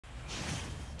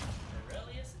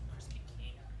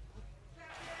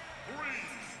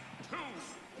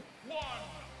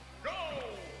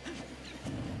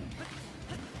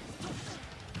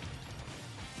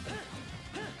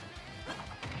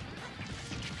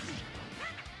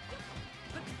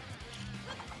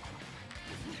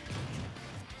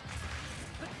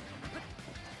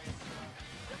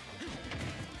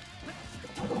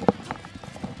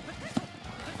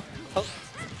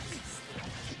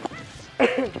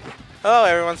Hello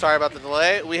everyone, sorry about the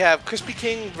delay. We have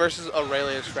chrispyKing versus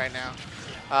Aurelius right now.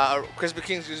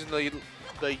 chrispyKing's using the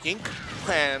Yink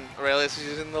and Aurelius is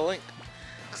using the Link.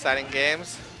 Exciting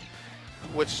games.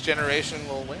 Which generation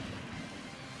will win?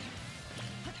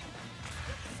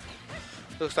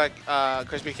 Looks like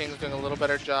chrispyKing's doing a little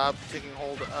better job taking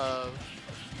hold of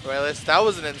Aurelius. That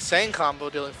was an insane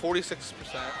combo, dealing 46%.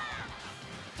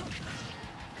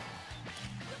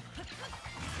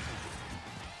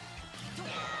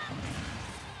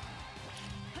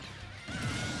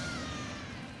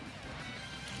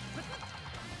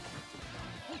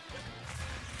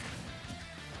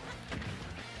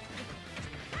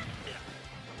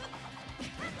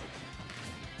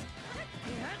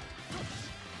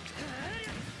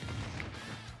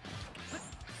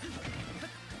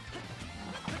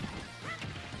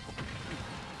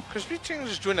 chrispyKing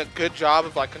is doing a good job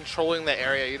of like controlling the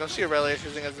area. You don't see Aurelius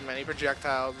using as many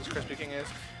projectiles as chrispyKing is.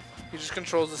 He just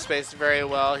controls the space very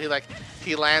well.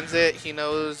 He lands it. He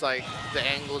knows like the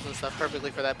angles and stuff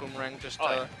perfectly for that boomerang just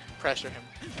to pressure him.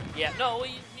 Yeah, no,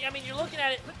 I mean you're looking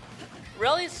at it.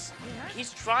 Aurelius,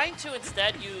 he's trying to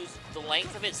instead use the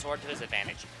length of his sword to his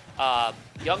advantage.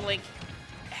 Young Link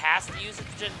has to use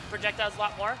his projectiles a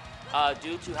lot more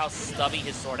due to how stubby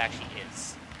his sword actually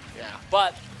is. Yeah.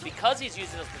 But because he's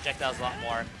using those projectiles a lot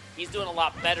more, he's doing a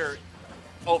lot better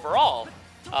overall.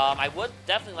 I would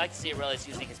definitely like to see Aurelius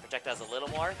using his projectiles a little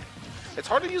more. It's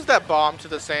hard to use that bomb to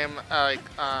the same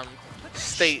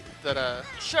state that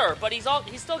Sure, but he's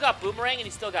still got boomerang and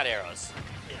he's still got arrows.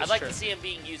 I'd like true. to see him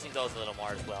using those a little more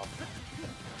as well.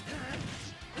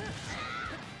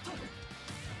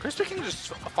 chrispyKing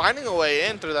just finding a way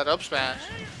in through that up smash.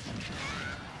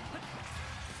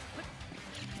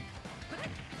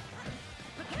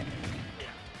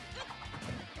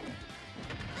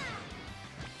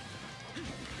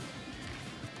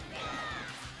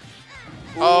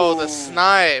 Oh, the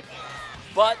snipe.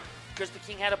 But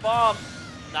chrispyKing had a bomb.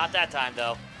 Not that time,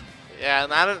 though. Yeah,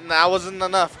 that wasn't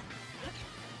enough.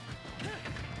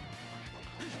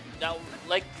 Now,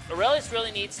 like, Aurelius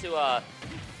really needs to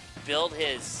build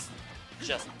his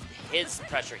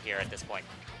pressure here at this point.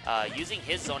 Using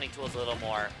his zoning tools a little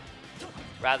more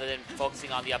rather than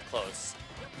focusing on the up close.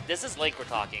 This is Link we're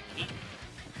talking.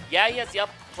 He has the up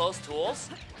close tools,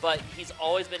 but he's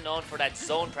always been known for that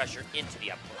zone pressure into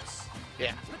the up close.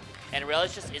 Yeah. And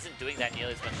Aurelius just isn't doing that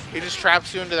nearly as much. He just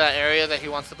traps you into that area that he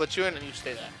wants to put you in, and you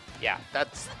stay there. Yeah.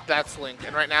 That's Link.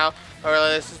 And right now,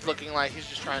 Aurelius is looking like he's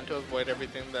just trying to avoid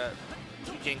everything that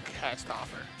Yink has to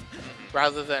offer,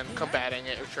 rather than combating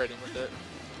it or trading with it.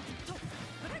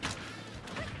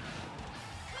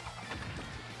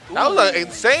 That was an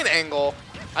insane angle.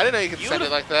 I didn't know you could send it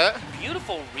like that.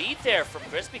 Beautiful read there from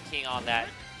chrispyKing on that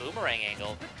boomerang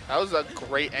angle. That was a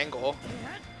great angle.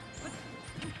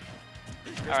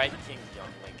 All right. King's Young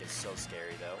Link is so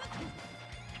scary, though.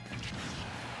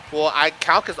 Well,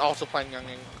 Calc is also playing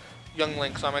Young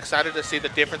Link, so I'm excited to see the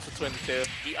difference between the two.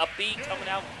 The up B coming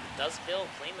out does kill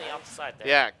cleanly off the side there.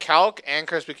 Yeah, Calc and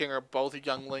chrispyKing are both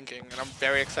Young Linking, and I'm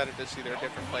very excited to see their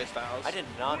different playstyles. I did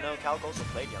not know Calc also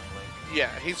played Young Link. Yeah,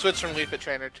 he switched from Wii Fit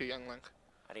Trainer to Young Link.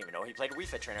 I didn't even know he played Wii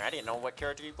Fit Trainer. I didn't know what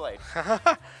character he played.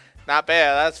 Not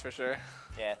bad, that's for sure.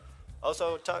 Yeah.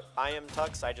 Also, I am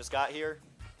Tux. I just got here.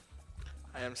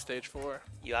 I am stage 4.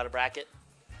 You out of bracket?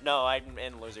 No, I'm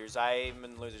in losers. I'm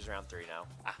in losers round 3 now.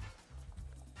 Ah.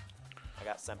 I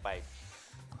got sent by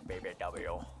Baby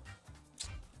W.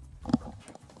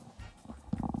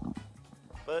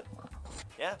 But,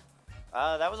 yeah.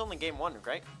 That was only game 1,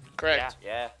 right? Correct.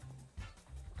 Yeah.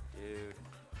 Dude.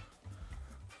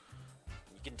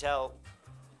 You can tell.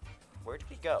 Where did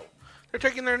he go? They're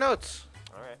taking their notes.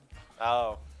 Alright.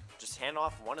 Oh. Just hand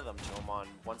off one of them to him on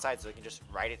one side so they can just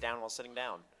write it down while sitting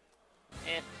down.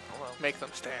 Eh. Oh well. Make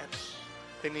them stand.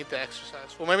 They need the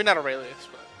exercise. Well, maybe not Aurelius,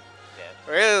 but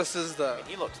Yeah. Aurelius is the... I mean,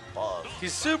 he looks buff.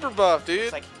 He's super buff, dude.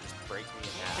 Looks like he can just break me in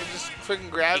half. He just freaking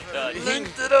grabs...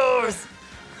 Link the doors!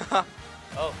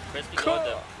 Oh, chrispyKing going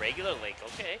the regular Link.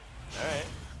 Okay. Alright.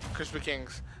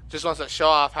 chrispyKing just wants to show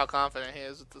off how confident he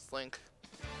is with this Link.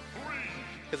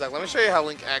 He's like, let me show you how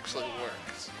Link actually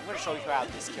works. I'm going to show you how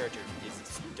this character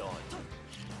is done.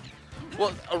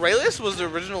 Well, Aurelius was the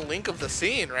original Link of the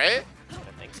scene, right? I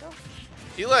think so.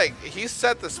 He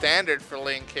set the standard for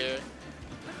Link here.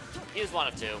 He was one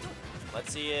of two.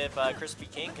 Let's see if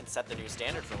chrispyKing can set the new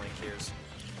standard for Link here.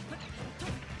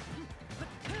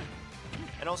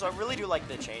 And also, I really do like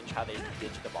the change how they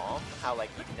did to the bomb. How like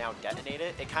you can now detonate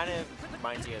it. It kind of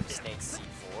reminds me of Snake's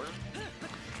C4.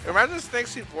 It reminds me of Snake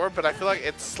C4, but I feel like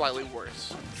it's slightly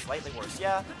worse. Slightly worse,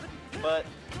 yeah. but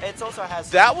it also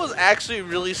has. That was actually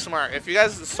really smart. If you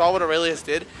guys saw what Aurelius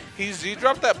did, he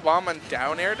Z-dropped that bomb and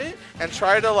down-aired it and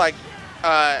tried to like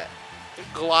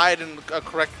glide in a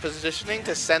correct positioning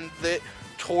to send it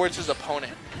towards his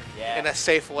opponent in a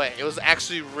safe way. It was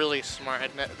actually really smart.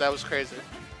 And that was crazy.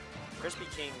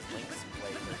 chrispyKing's Link's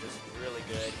plays are just really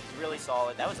good. Really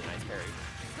solid. That was a nice parry.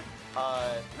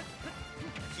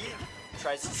 He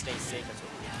tries to stay safe as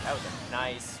well. That was a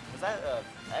nice. Was that a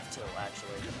F tilt actually?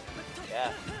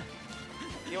 Yeah.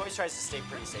 He always tries to stay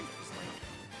pretty safe with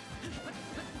his Link.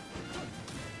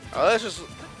 Oh, that's just.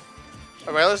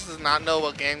 Aurelius does not know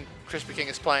what game chrispyKing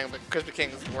is playing, but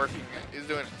chrispyKing is working it. He's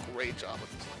doing a great job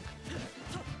with this Link.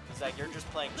 It's like, you're just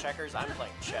playing checkers, I'm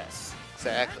playing chess.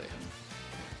 Exactly.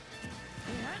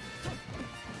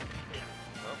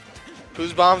 Oh.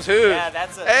 Whose bombs who? Yeah,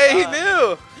 that's a. Hey, he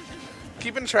knew!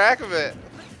 Keeping track of it.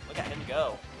 Look at him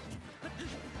go.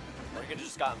 Or he could have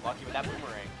just gotten lucky with that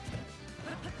boomerang.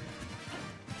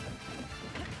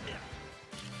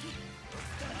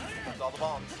 There's all the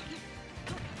bombs.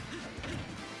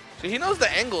 So he knows the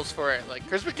angles for it. Like,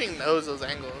 chrispyKing knows those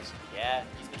angles. Yeah,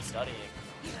 he's been studying.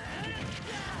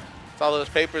 It's all those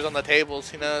papers on the tables,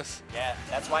 he knows. Yeah,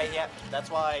 that's why he had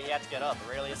to get up.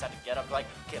 Aurelius had to get up like,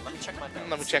 okay, let me check my notes.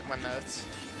 Let me check my notes.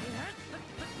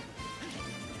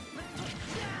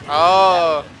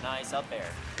 Oh! Nice up there.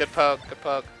 Good poke, good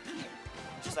poke.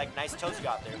 Just like, nice toes you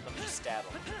got there. Let me just stab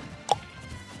him.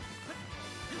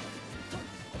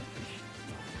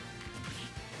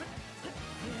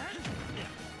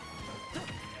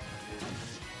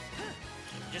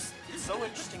 Just, it's so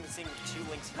interesting seeing two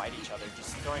Links fight each other,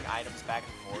 just throwing items back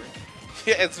and forth.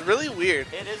 Yeah, it's really weird.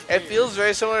 It is It weird. feels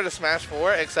very similar to Smash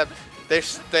 4, except they're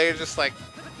just like,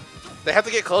 they have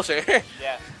to get closer.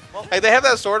 Yeah. Well, Like, they have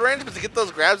that sword range, but to get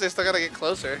those grabs, they still gotta get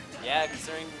closer. yeah,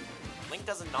 considering Link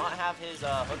does not have his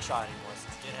hook shot anymore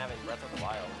since he didn't have it in Breath of the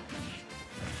Wild.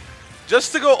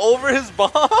 Just to go over his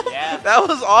bomb? Yeah. That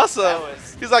was awesome. That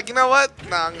was He's like, you know what?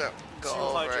 Nah, I'm gonna go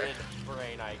 200 over it.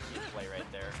 brain IQ play right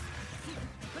there.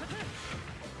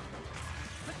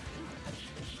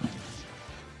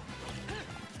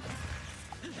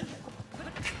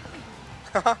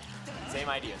 Same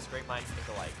ideas, great minds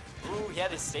think alike. Ooh, he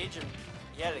had his stage and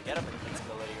he had to get up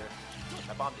invincibility here.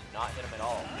 That bomb did not hit him at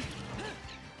all.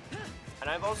 And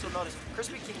I've also noticed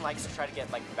chrispyKing likes to try to get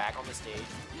like back on the stage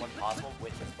when possible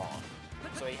with his bomb.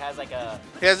 So he has like a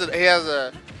He has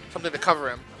a something to cover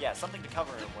him. yeah, something to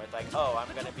cover him with, like, oh,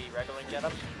 I'm gonna be regular and get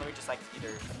up. Let me just like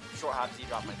either short hop Z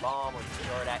drop my bomb or just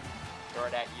throw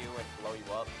it at you and blow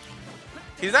you up.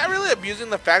 He's not really abusing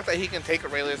the fact that he can take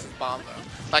Aurelius' bomb though.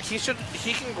 Like he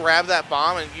can grab that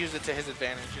bomb and use it to his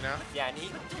advantage, you know? Yeah, and you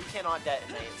cannot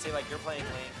detonate. Say like you're playing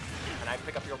Link and I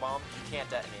pick up your bomb, you can't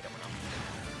detonate it when I'm.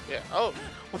 Yeah. Oh,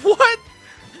 what?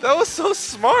 That was so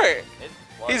smart. It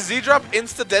He was. Z-drop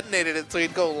insta-detonated it so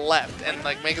he'd go left and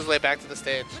like make his way back to the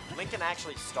stage. Link can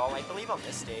actually stall, I believe, on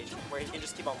this stage where he can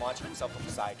just keep on launching himself from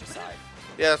side to side.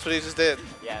 Yeah, that's what he just did.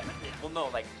 Yeah. Well, no,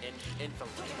 like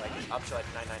infinitely, like up to like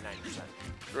 999%.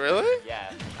 Really?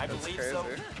 Yeah, I That's believe so.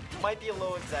 crazy. Might be a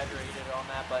little exaggerated on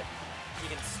that, but he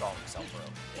can stall himself, bro.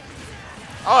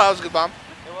 Oh, that was a good bomb.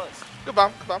 It was. Good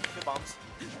bomb. Good bomb. Good bombs.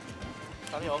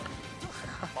 Adios.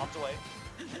 Bombs away.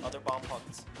 Other bomb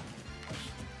puns.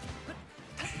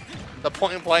 The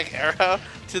point-blank arrow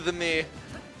to the knee.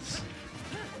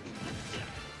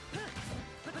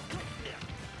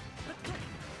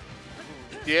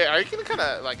 Yeah, are you getting kind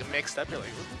of like mixed up? You're like,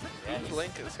 Yeah, whose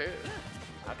Link is who?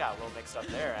 I got a little mixed up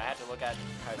there. I had to look at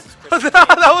how this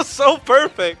That was so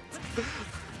perfect.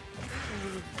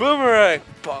 Boomerang.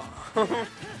 Bomb.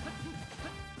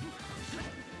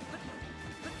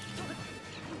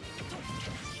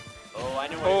 Oh, I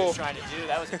knew what he was trying to do.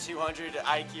 That was a 200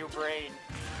 IQ brain.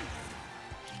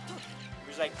 He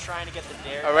was like trying to get the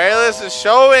dare. Aurelius is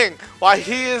showing why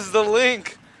he is the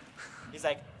Link. He's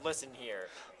like, listen here.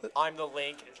 I'm the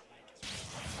Link.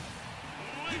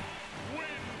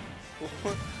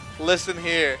 Listen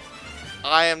here.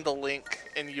 I am the Link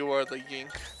and you are the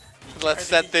Yink. Let's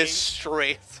the set this Yink.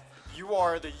 straight. You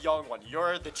are the young one.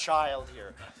 You're the child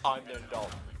here. I'm the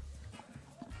adult.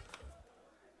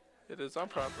 It is on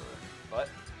properly. What?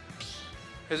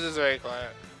 His is very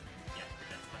quiet.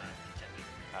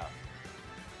 Oh.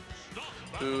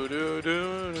 Do, do,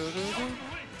 do, do, do, do.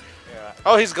 Yeah.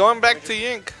 Oh, he's going back to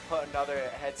Yink. Put another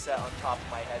headset on top of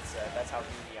my headset. That's how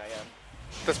meanie I am.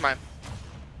 That's mine.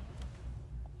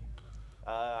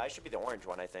 I should be the orange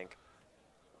one, I think.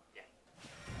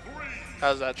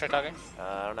 How's that? Try talking?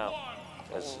 I don't know.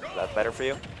 Is that better for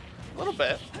you? A little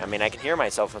bit. I mean, I can hear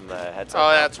myself from the headset. Oh,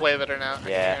 now. that's way better now. I can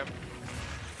Yeah. hear him.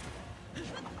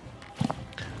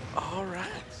 All right.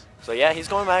 So yeah, he's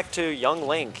going back to young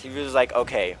Link. He was like,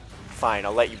 okay, fine,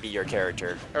 I'll let you be your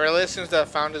character. Aurelius seems to have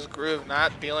found his groove,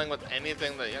 not dealing with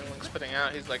anything that young Link's putting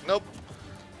out. He's like, nope.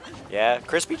 Yeah,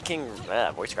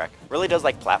 chrispyKing, voice crack, really does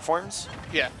like platforms.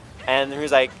 Yeah. And he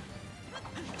was like,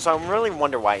 so I really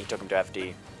wonder why he took him to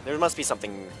FD. There must be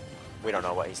something we don't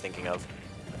know what he's thinking of.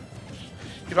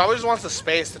 He probably just wants the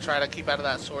space to try to keep out of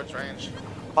that sword's range.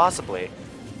 Possibly.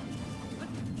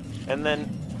 And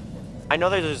then I know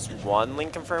there's one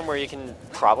Link confirm where you can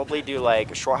probably do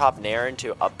like short hop nair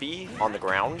into up B on the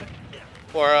ground.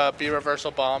 Or B reversal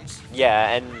bombs. Yeah,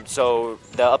 and so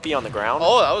the up B on the ground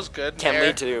Oh, that was good. can Nair.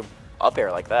 lead to up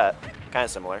air like that. Kind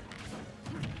of similar.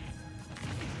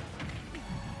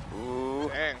 Ooh,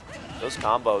 Dang. those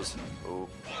combos. Ooh,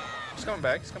 He's coming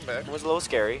back. He's coming back. it was a little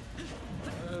scary.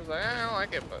 I was like, I don't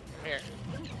like it, but here.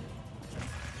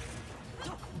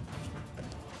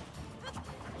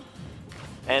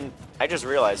 And I just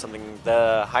realized something,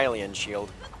 the Hylian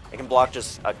shield, it can block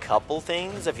just a couple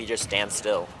things if he just stands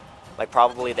still. Like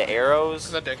probably the Does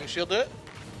arrows, that Deku Shield do it?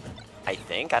 I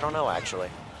think. I don't know actually.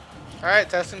 Alright,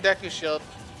 testing Deku Shield.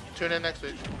 Tune in next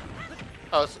week.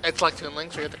 Oh, it's like Toon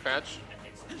Link, so you get the crouch.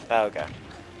 Oh, okay.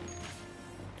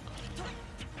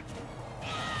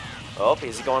 Oh,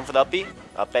 is he going for the up B?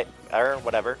 Up A, or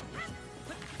whatever.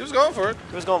 He was going for it.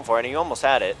 He was going for it and he almost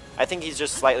had it. I think he's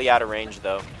just slightly out of range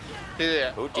though.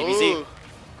 Yeah. Ooh, DBZ. Ooh.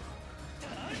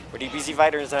 We're DBZ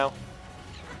fighters now.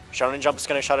 Shonen Jump is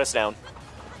gonna shut us down.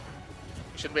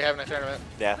 Shouldn't be having a tournament.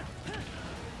 Yeah.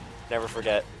 Never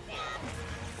forget.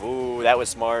 Ooh, that was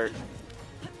smart.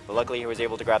 But luckily he was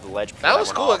able to grab the ledge before That was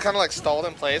went cool. It off. kind of like stalled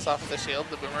in place off of the shield,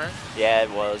 the boomerang. Yeah,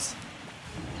 it was.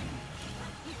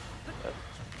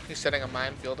 He's setting a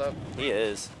minefield up. He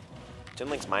is. Toon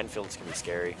Link's minefields can be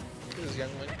scary. This is young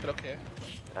Link, but okay.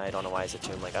 I don't know why it's a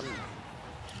Toon Link.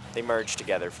 They merge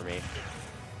together for me.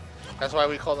 That's why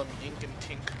we call them Ink and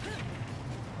Tink.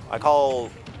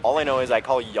 All I know is I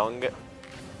call young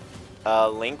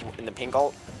Link in the pink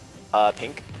alt,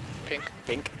 Pink.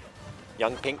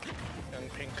 Young Pink. Young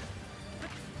Pink.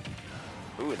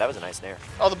 Ooh, that was a nice nair.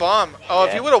 Oh, the bomb. Oh, if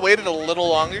Yeah. he would have waited a little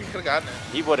longer, he could have gotten it.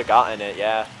 He would have gotten it,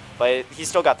 yeah. But he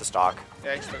still got the stock.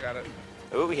 Yeah, he still got it.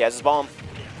 Ooh, he has his bomb.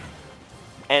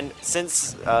 And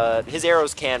since his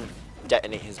arrows can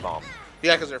detonate his bomb.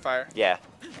 Yeah, because they're fire. Yeah.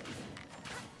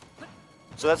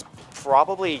 So that's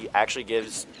probably actually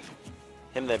gives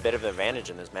him the bit of an advantage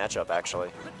in this matchup, actually.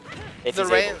 If The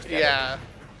he's range, able to get it. yeah.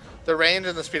 The range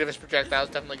and the speed of his projectiles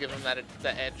definitely give him that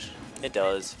edge. It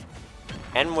does.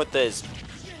 And with this,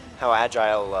 how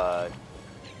agile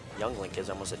young Link is,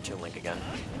 almost at Toon Link again.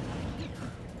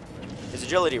 His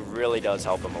agility really does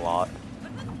help him a lot.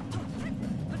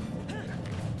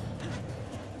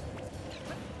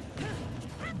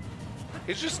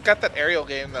 He's just got that aerial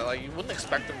game that like you wouldn't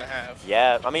expect him to have.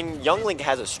 Yeah, I mean, young Link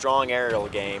has a strong aerial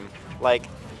game. Like,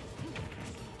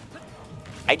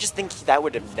 I just think that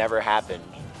would have never happened.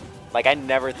 Like, I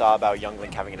never thought about young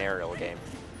Link having an aerial game.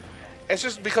 It's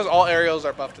just because all aerials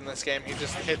are buffed in this game.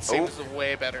 It seems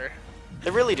way better. They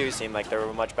really do seem like they're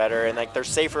much better, and like they're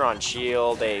safer on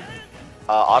shield. They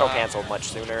auto cancel much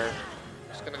sooner.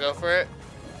 Just gonna go for it.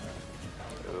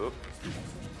 Oop.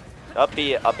 Up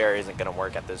air isn't gonna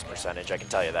work at this percentage. I can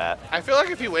tell you that. I feel like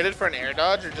if he waited for an air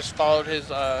dodge or just followed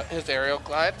his aerial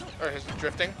glide or his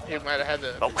drifting, he might have had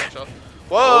the potential.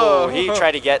 Whoa! Oh, he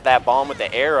tried to get that bomb with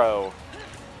the arrow.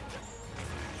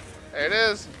 There it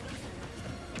is.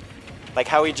 Like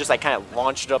how he just like kind of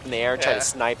launched it up in the air, tried Yeah. to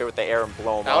snipe it with the air and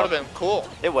blow him That up. would have been cool.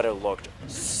 It would have looked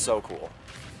so cool.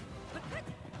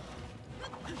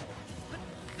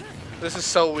 This is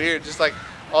so weird. Just like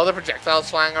all the projectiles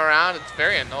flying around. It's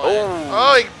very annoying. Oh.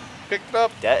 Oh, he picked it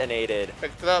up. Detonated.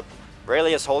 Picked it up.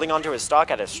 Aurelius holding onto his stock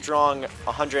at a strong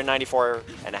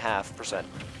 194.5%.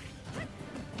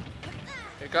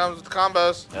 Here comes the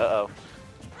combos. Uh-oh.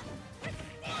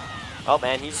 Oh,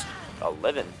 man, he's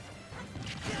living.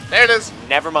 There it is.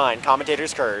 Never mind.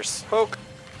 Commentator's curse. Poke.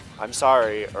 I'm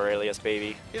sorry, Aurelius,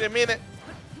 baby. He didn't mean it.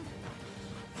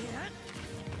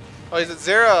 Oh, he's at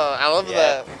 0. I love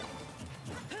Yeah. that.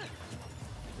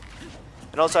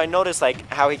 And also, I noticed like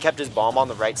how he kept his bomb on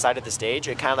the right side of the stage.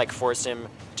 It kind of like forced him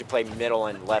to play middle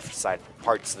and left side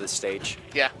parts of the stage.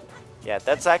 Yeah. Yeah,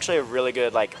 that's actually a really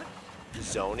good like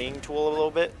zoning tool a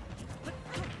little bit.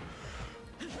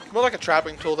 More like a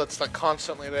trapping tool that's like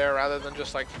constantly there rather than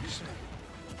just like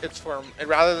it's for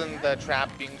rather than the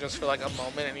trap being just for like a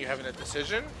moment and you having a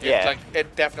decision. Yeah. It's like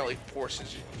it definitely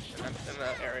forces you in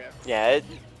that area. Yeah,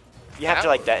 you have to Yeah.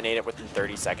 like detonate it within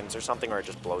 30 seconds or something, or it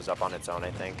just blows up on its own,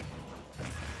 I think.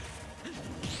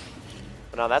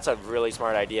 But no, that's a really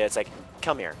smart idea. It's like,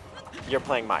 come here, you're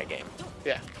playing my game.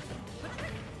 Yeah.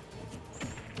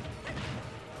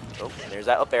 Oh, there's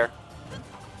that up air.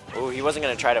 Oh, he wasn't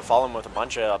going to try to follow him with a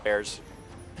bunch of up airs.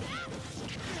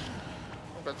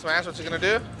 But Smash, what's he gonna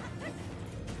do?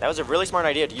 That was a really smart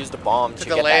idea to use the bomb to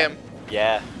delay get that. him.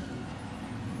 Yeah.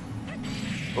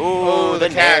 Ooh, Oh, the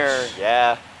nair. catch.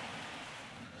 Yeah.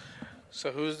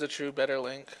 So who's the true better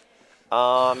Link?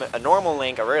 A normal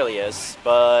Link, Aurelius,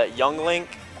 but young Link,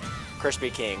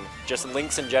 crispyKing. Just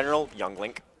Links in general, young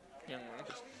Link.